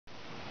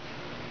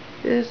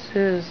This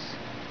is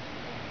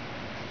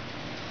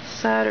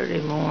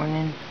Saturday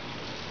morning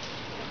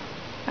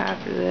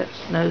after that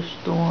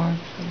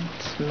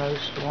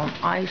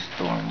ice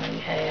storm we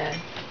had.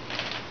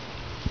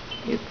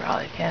 You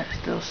probably can't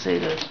still see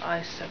those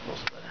icicles,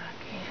 but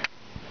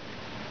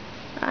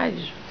I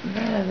can.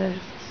 Man,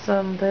 there's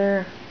some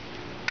there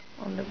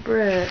on the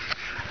brick.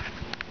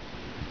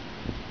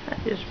 I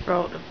just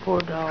brought the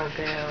poor dog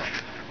out.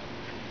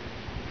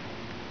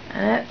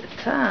 And at the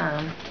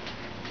time,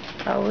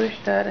 I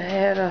wished I'd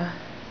had a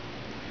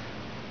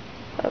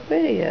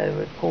video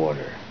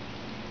recorder.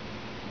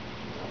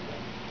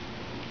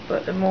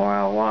 But the more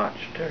I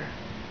watched her,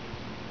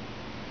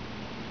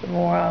 the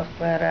more I was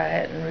glad I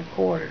hadn't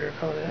recorded her,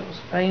 because it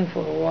was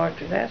painful to watch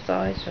her. That's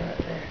ice right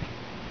there.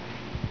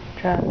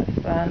 Trying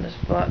to find a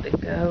spot to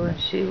go, and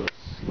she was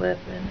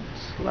slipping and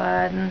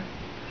sliding.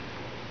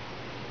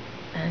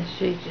 And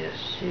she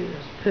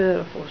was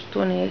pitiful. It's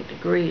 28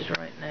 degrees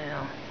right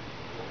now.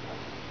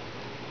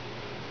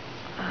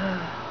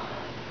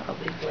 I'll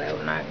be glad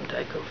when I can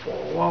take her for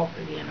a walk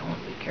again. I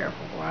want to be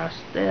careful where I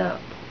step.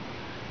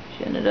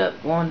 She ended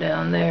up going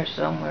down there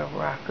somewhere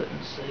where I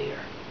couldn't see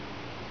her.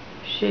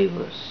 She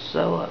was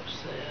so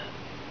upset.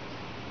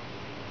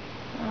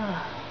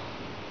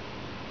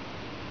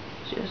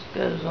 Just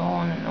goes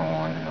on and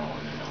on and on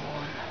and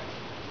on.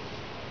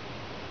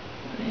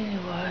 But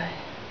anyway,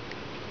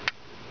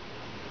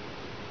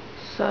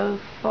 so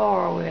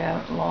far we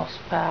haven't lost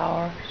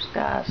power.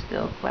 Sky's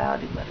still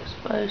cloudy, but it's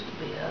supposed to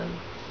be over.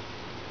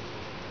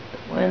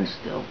 The wind's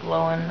still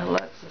blowing.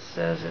 Alexa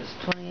says it's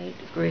 28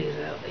 degrees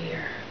out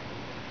here.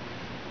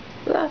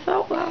 But I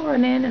thought, well, I'll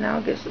run in and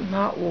I'll get some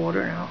hot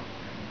water and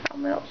I'll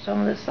melt some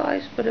of this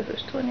ice. But if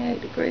it's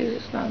 28 degrees,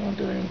 it's not going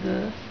to do any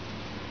good.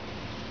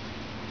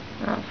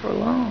 Not for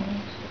long.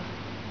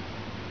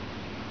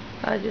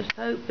 So I just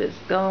hope it's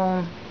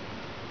gone,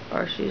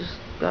 or she's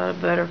got a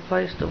better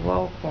place to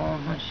walk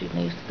on when she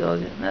needs to go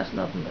again. And that's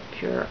nothing but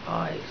pure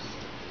ice.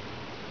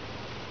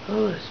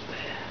 Oh, it's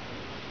bad.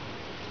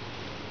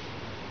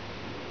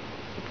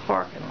 The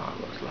parking lot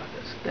looks like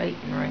a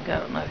skating rink. I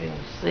don't know if you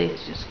can see.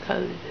 It's just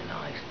coated in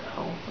ice, the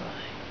whole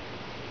thing.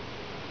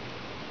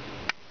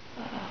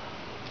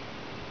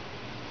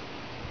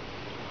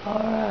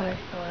 Alright,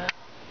 well,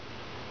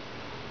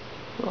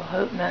 we'll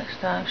hope next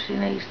time she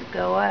needs to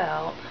go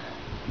out,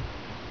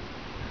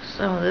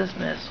 some of this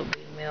mess will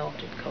be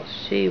melted, because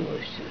she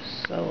was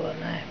just so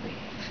unhappy.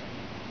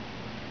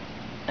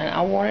 And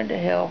I wanted to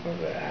help her,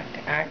 but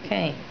I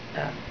can't.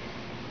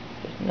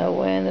 There's no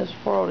way in this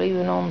world,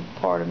 even on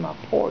part of my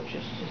porch,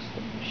 it's just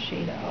a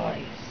sheet of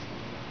ice.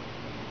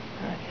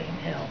 I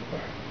can't help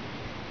her.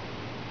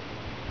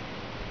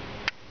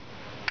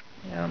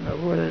 I don't know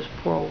where those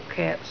poor old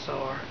cats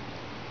are.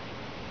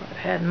 If I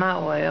had my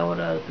way, I would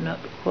have opened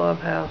up the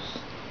clubhouse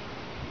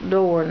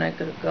door and they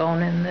could have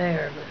gone in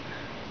there, but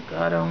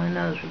God only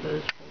knows where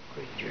those poor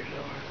creatures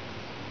are.